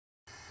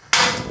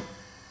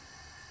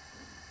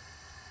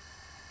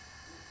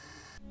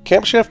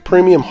Camp Chef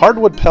Premium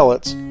Hardwood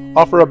Pellets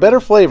offer a better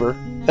flavor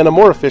and a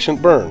more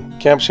efficient burn.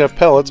 Camp Chef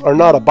pellets are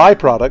not a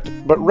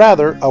byproduct, but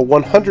rather a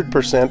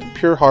 100%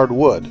 pure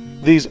hardwood.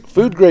 These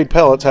food-grade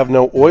pellets have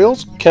no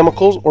oils,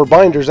 chemicals, or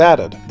binders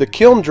added. The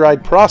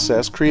kiln-dried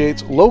process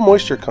creates low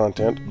moisture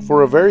content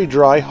for a very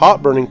dry,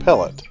 hot-burning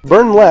pellet.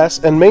 Burn less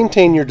and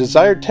maintain your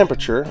desired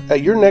temperature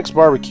at your next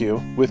barbecue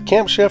with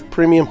Camp Chef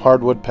Premium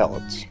Hardwood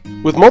Pellets.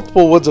 With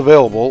multiple woods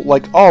available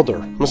like alder,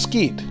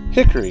 mesquite,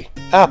 hickory,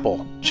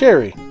 apple,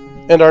 cherry,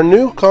 and our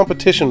new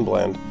competition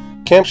blend,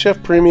 Camp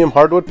Chef Premium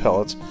Hardwood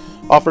Pellets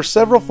offer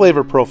several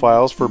flavor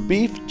profiles for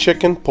beef,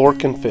 chicken,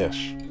 pork, and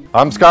fish.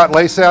 I'm Scott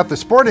Laysat, the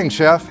sporting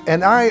chef,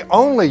 and I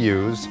only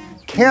use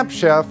Camp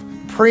Chef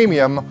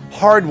Premium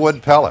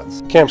Hardwood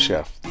Pellets. Camp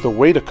Chef, the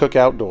way to cook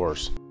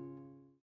outdoors.